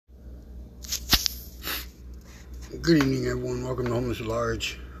Good evening, everyone. Welcome to Homeless at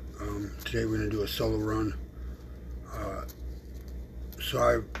Large. Today we're going to do a solo run. So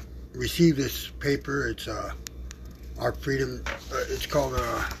I received this paper. It's Our Freedom. It's called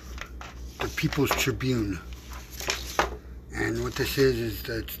the People's Tribune. And what this is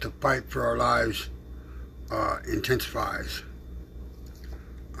that it's the fight for our lives intensifies.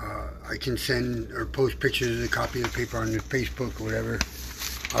 I can send or post pictures of the copy of the paper on Facebook or whatever.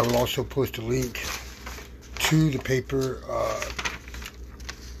 I will also post a link to the paper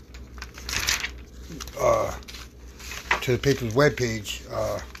to the paper's webpage.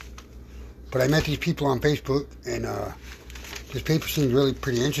 But I met these people on Facebook, and this paper seemed really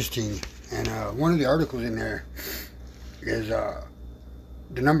pretty interesting. And one of the articles in there is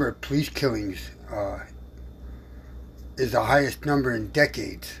the number of police killings is the highest number in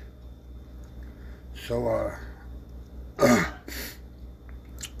decades. So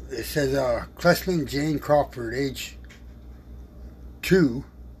it says Cleslin Jane Crawford, age 2,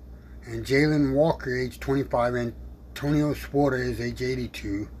 and Jalen Walker, age 25, and Antonio Suarez, age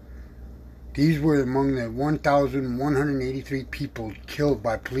 82. These were among the 1,183 people killed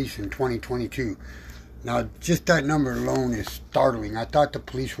by police in 2022. Now, just that number alone is startling. I thought the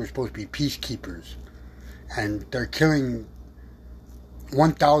police were supposed to be peacekeepers, and they're killing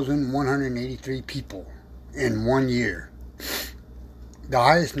 1,183 people in 1 year. The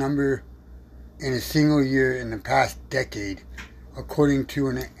highest number in a single year in the past decade, according to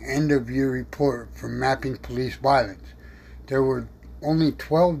an end-of-year report from Mapping Police Violence. There were only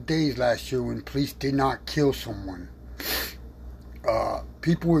 12 days last year when police did not kill someone.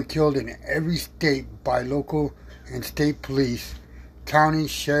 People were killed in every state by local and state police, county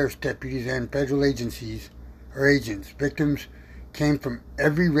sheriff's deputies, and federal agencies or agents. Victims came from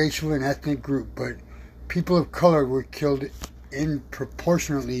every racial and ethnic group, but people of color were killed in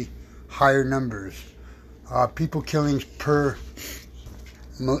proportionately higher numbers. People killings per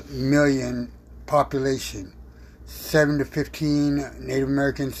million population: 7 to 15, Native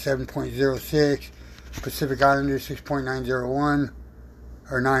Americans 7.06, Pacific Islanders 6.901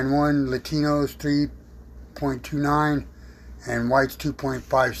 or 91, Latinos 3.29, and whites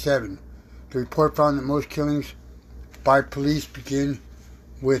 2.57. The report found that most killings by police begin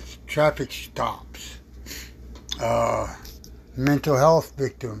with traffic stops. Mental health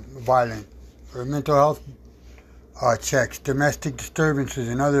victim violent or mental health checks, domestic disturbances,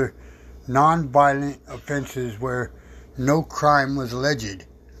 and other non-violent offenses where no crime was alleged.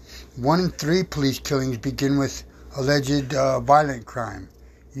 1 in 3 police killings begin with alleged violent crime.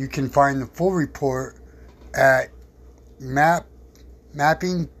 You can find the full report at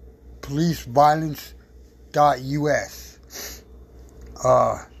mappingpoliceviolence.us.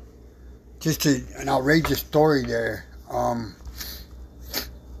 Just an outrageous story there.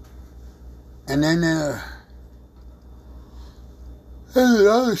 And then there's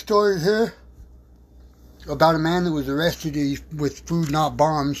another story here about a man that was arrested with food, not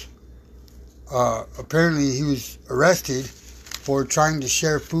bombs. Apparently he was arrested for trying to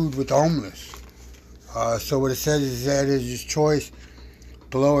share food with the homeless. So what it says is that is his choice.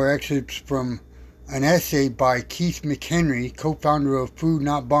 Below are excerpts from an essay by Keith McHenry, co-founder of Food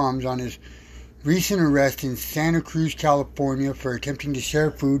Not Bombs, on his recent arrest in Santa Cruz, California, for attempting to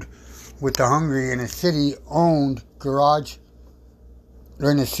share food with the hungry in a city-owned garage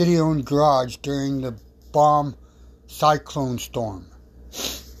during the bomb cyclone storm.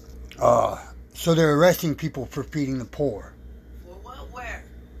 So they're arresting people for feeding the poor. Where?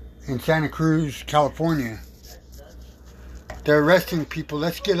 In Santa Cruz, California. They're arresting people.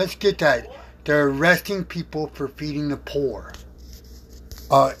 Let's get that. They're arresting people for feeding the poor.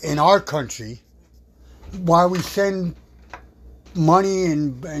 In our country, while we send money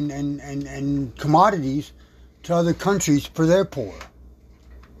and commodities to other countries for their poor.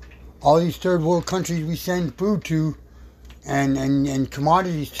 All these third world countries we send food to and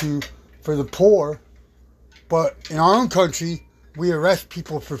commodities to for the poor, but in our own country we arrest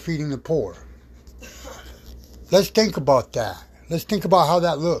people for feeding the poor. Let's think about that. Let's think about how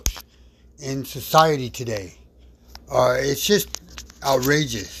that looks in society today. It's just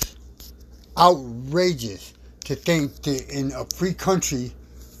outrageous to think that in a free country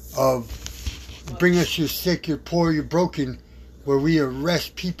of bring us, you're sick, you're poor, you're broken, where we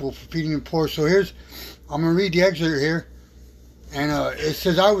arrest people for feeding the poor. So I'm going to read the excerpt here. And it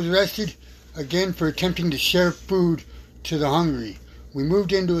says, I was arrested again for attempting to share food to the hungry. We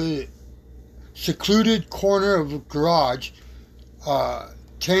moved into a secluded corner of a garage.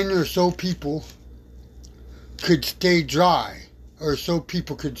 10 or so people could stay dry.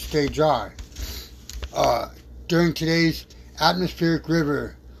 During today's atmospheric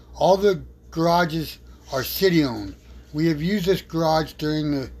river, all the garages are city-owned. We have used this garage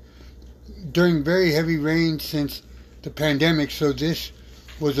during very heavy rain since the pandemic, so this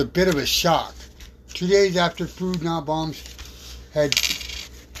was a bit of a shock. 2 days after Food Not Bombs had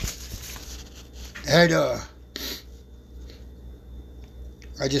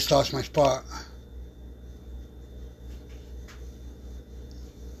I just lost my spot.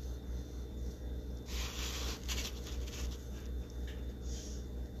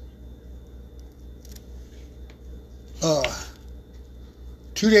 Uh,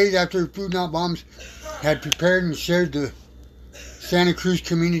 2 days after Food Not Bombs had prepared and shared the Santa Cruz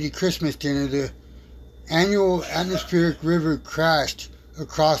Community Christmas dinner, the annual atmospheric river crashed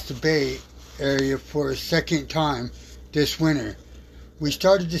across the Bay Area for a second time this winter. We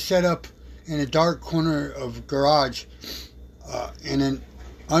started to set up in a dark corner of garage in an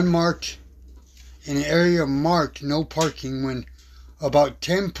area marked no parking when about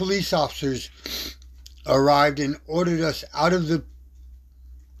 10 police officers arrived and ordered us out of the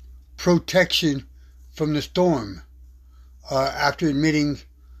protection from the storm after admitting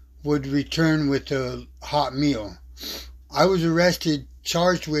would return with a hot meal. I was arrested,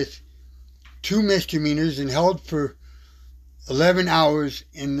 charged with 2 misdemeanors, and held for 11 hours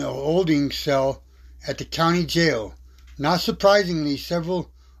in the holding cell at the county jail. Not surprisingly, several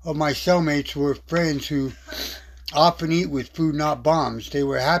of my cellmates were friends who often eat with Food Not Bombs. They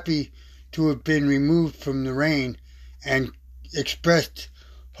were happy to have been removed from the rain and expressed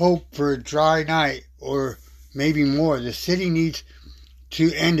hope for a dry night or maybe more. The city needs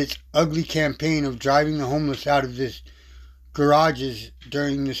to end its ugly campaign of driving the homeless out of its garages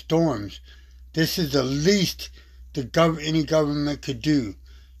during the storms. This is the least any government could do.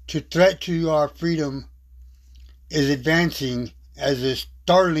 To threat to our freedom is advancing at a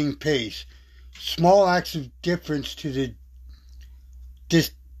startling pace. Small acts of difference to the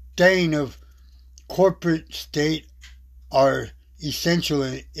disdain of corporate state are essential.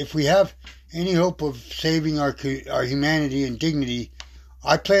 And if we have any hope of saving our humanity and dignity,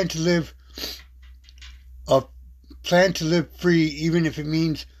 I plan to live free, even if it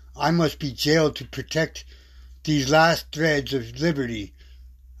means I must be jailed to protect these last threads of liberty.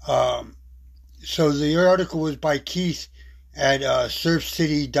 So the article was by Keith at Surf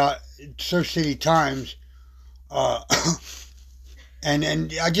City Times,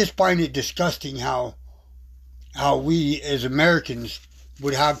 and I just find it disgusting how we as Americans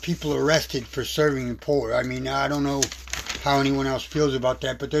would have people arrested for serving the poor. I mean, I don't know how anyone else feels about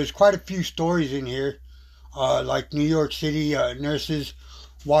that, but there's quite a few stories in here, like New York City nurses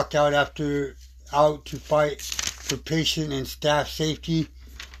walked out to fight for patient and staff safety.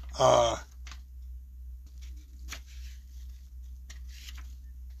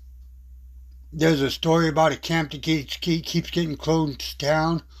 There's a story about a camp that keeps getting closed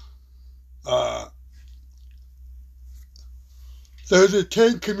down. There's a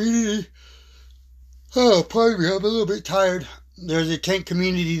tent community. Oh, pardon me, I'm a little bit tired. There's a tent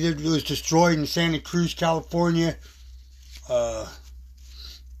community that was destroyed in Santa Cruz, California.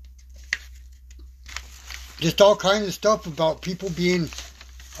 Just all kinds of stuff about people being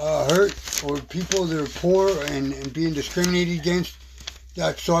hurt, or people that are poor and being discriminated against.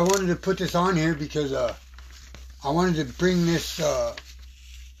 So I wanted to put this on here because I wanted to bring this to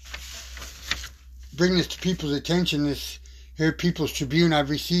people's attention. This here People's Tribune. I've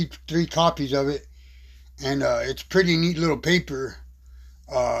received 3 copies of it, and it's pretty neat little paper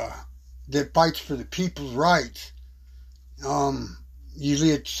that fights for the people's rights.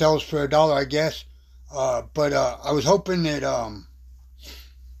 Usually it sells for $1, I guess. But I was hoping that oh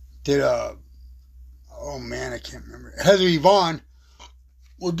man, I can't remember. Heather Yvonne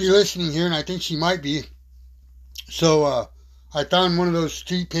would be listening here, and I think she might be. So I found one of those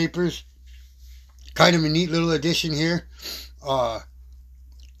street papers, kind of a neat little edition here,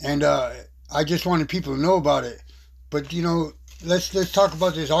 and I just wanted people to know about it. But let's talk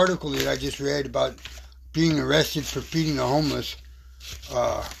about this article that I just read about being arrested for feeding the homeless.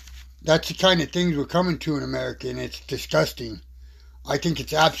 That's the kind of things we're coming to in America, and it's disgusting. I think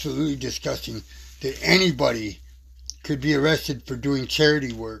it's absolutely disgusting that anybody could be arrested for doing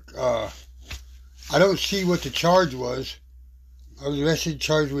charity work. I don't see what the charge was. I was arrested,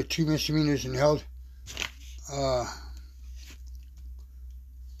 charged with 2 misdemeanors, and held.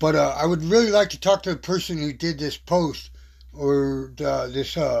 But I would really like to talk to the person who did this post, or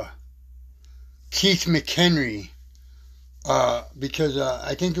this Keith McHenry. Because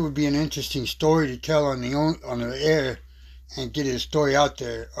I think it would be an interesting story to tell on the air and get his story out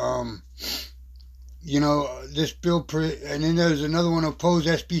there. This bill, and then there's another one opposed,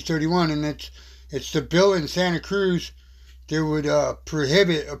 SB 31, and it's the bill in Santa Cruz that would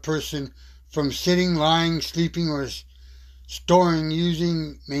prohibit a person from sitting, lying, sleeping, or storing,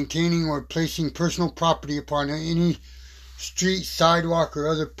 using, maintaining, or placing personal property upon any street, sidewalk, or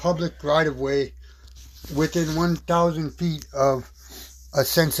other public right-of-way within 1,000 feet of a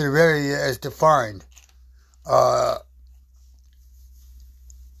sensitive area as defined.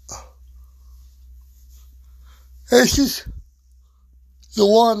 It's just, the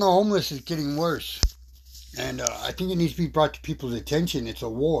war on the homeless is getting worse. And I think it needs to be brought to people's attention. It's a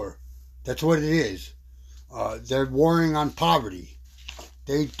war. That's what it is. They're warring on poverty.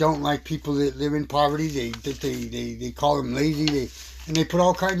 They don't like people that live in poverty. They call them lazy. And they put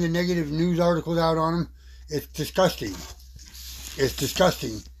all kinds of negative news articles out on them. It's disgusting. It's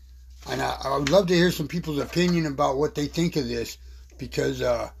disgusting. And I would love to hear some people's opinion about what they think of this. Because,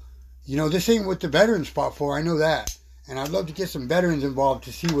 this ain't what the veterans fought for. I know that. And I'd love to get some veterans involved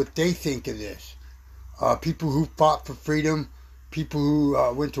to see what they think of this. People who fought for freedom. People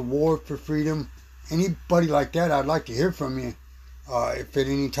who went to war for freedom. Anybody like that, I'd like to hear from you. If at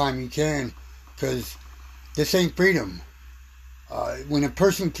any time you can. Because this ain't freedom. When a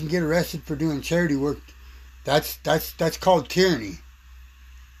person can get arrested for doing charity work, that's called tyranny.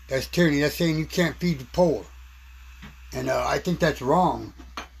 That's tyranny. That's saying you can't feed the poor. And I think that's wrong.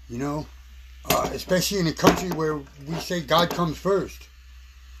 Especially in a country where we say God comes first.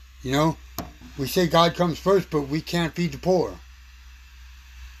 We say God comes first, but we can't feed the poor.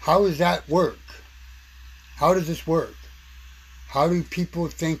 How does that work? How does this work? How do people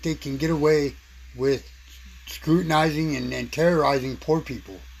think they can get away with scrutinizing and terrorizing poor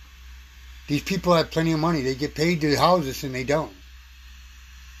people? These people have plenty of money. They get paid to house us and they don't.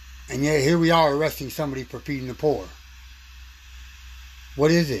 And yet here we are arresting somebody for feeding the poor.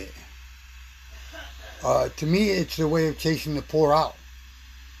 What is it? To me, it's a way of chasing the poor out.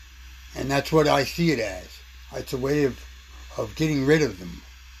 And that's what I see it as. It's a way of getting rid of them.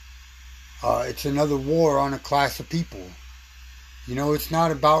 It's another war on a class of people. It's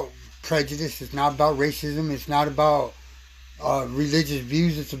not about prejudice. It's not about racism. It's not about religious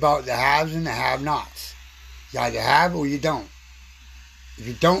views. It's about the haves and the have-nots. You either have or you don't. If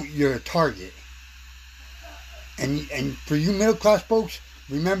you don't, you're a target. And for you middle-class folks,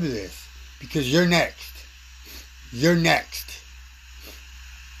 remember this. Because you're next. You're next.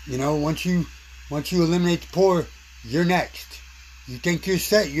 Once you eliminate the poor, you're next. You think you're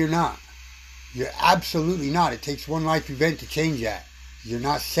set, you're not. You're absolutely not. It takes one life event to change that. You're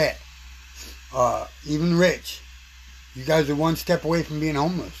not set. Even rich. You guys are one step away from being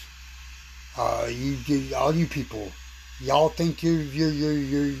homeless. All you people, y'all think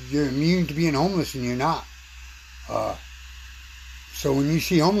you're immune to being homeless, and you're not. So when you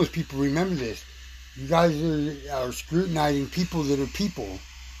see homeless people, remember this. You guys are scrutinizing people that are people.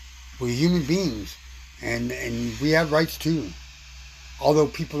 We're human beings. And we have rights too. Although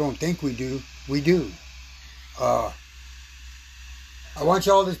people don't think we do, we do. I want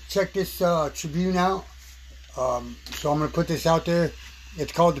y'all to check this Tribune out. So I'm going to put this out there.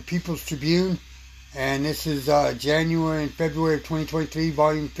 It's called the People's Tribune. And this is January and February of 2023,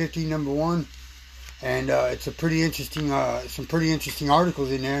 volume 50, number 1. And it's a pretty interesting, some pretty interesting articles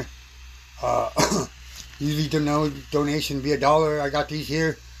in there. Usually donation be $1. I got these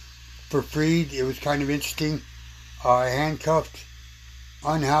here for free. It was kind of interesting. Handcuffed,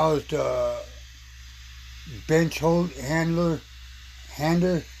 unhoused bench hander,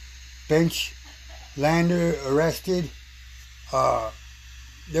 bench lander arrested.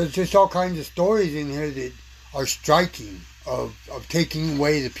 There's just all kinds of stories in here that are striking of taking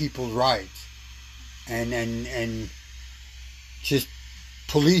away the people's rights. And just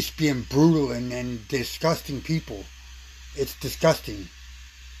police being brutal and disgusting people. It's disgusting.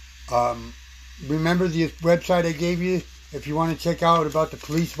 Remember the website I gave you if you want to check out about the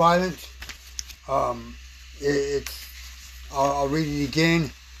police violence? I'll read it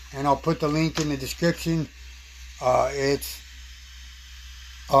again, and I'll put the link in the description. It's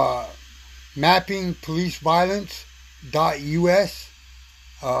mappingpoliceviolence.us.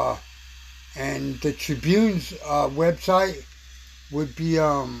 And the Tribune's website would be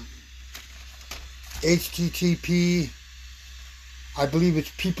http, I believe it's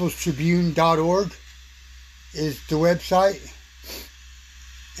peoplestribune.org is the website.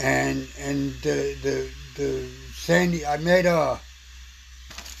 And the Sandy, I met you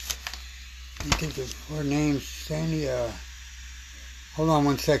think of her name, Sandy, hold on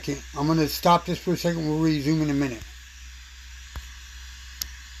one second. I'm going to stop this for a second. We'll resume in a minute.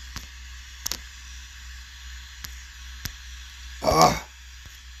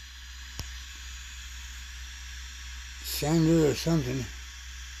 Sandra or something.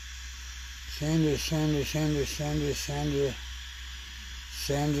 Sandra.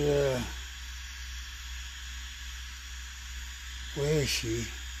 Where is she?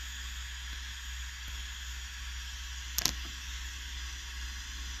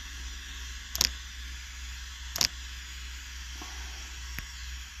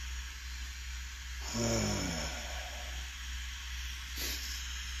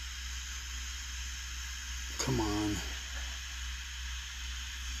 Come on.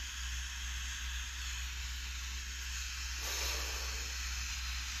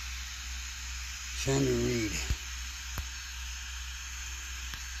 Sandra Reed.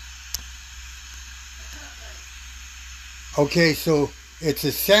 Okay, so it's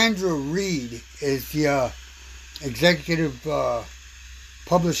a Sandra Reed is the executive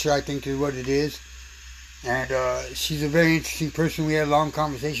publisher, I think is what it is. And she's a very interesting person. We had a long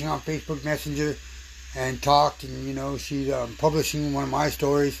conversation on Facebook Messenger and talked, and she's publishing one of my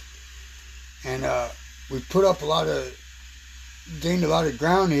stories. And we put up gained a lot of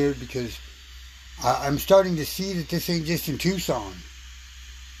ground here because I'm starting to see that this ain't just in Tucson.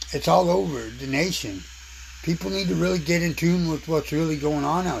 It's all over the nation. People need to really get in tune with what's really going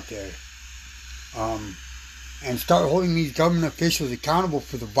on out there. And start holding these government officials accountable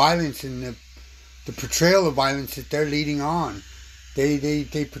for the violence and the portrayal of violence that they're leading on.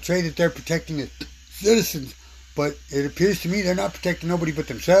 They portray that they're protecting the citizens, but it appears to me they're not protecting nobody but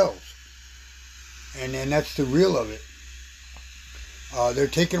themselves. And that's the real of it. They're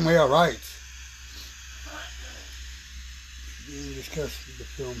taking away our rights. We discussed the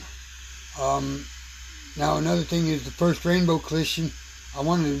film. Now another thing is the first Rainbow Coalition. I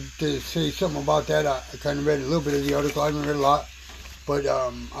wanted to say something about that. I kind of read a little bit of the article. I haven't read a lot. But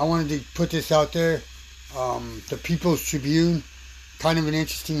I wanted to put this out there. The People's Tribune, kind of an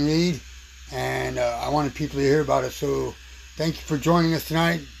interesting read. And I wanted people to hear about it. So thank you for joining us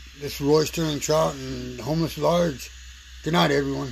tonight. This is Roy Sterling Trout and Homeless at Large. Good night, everyone.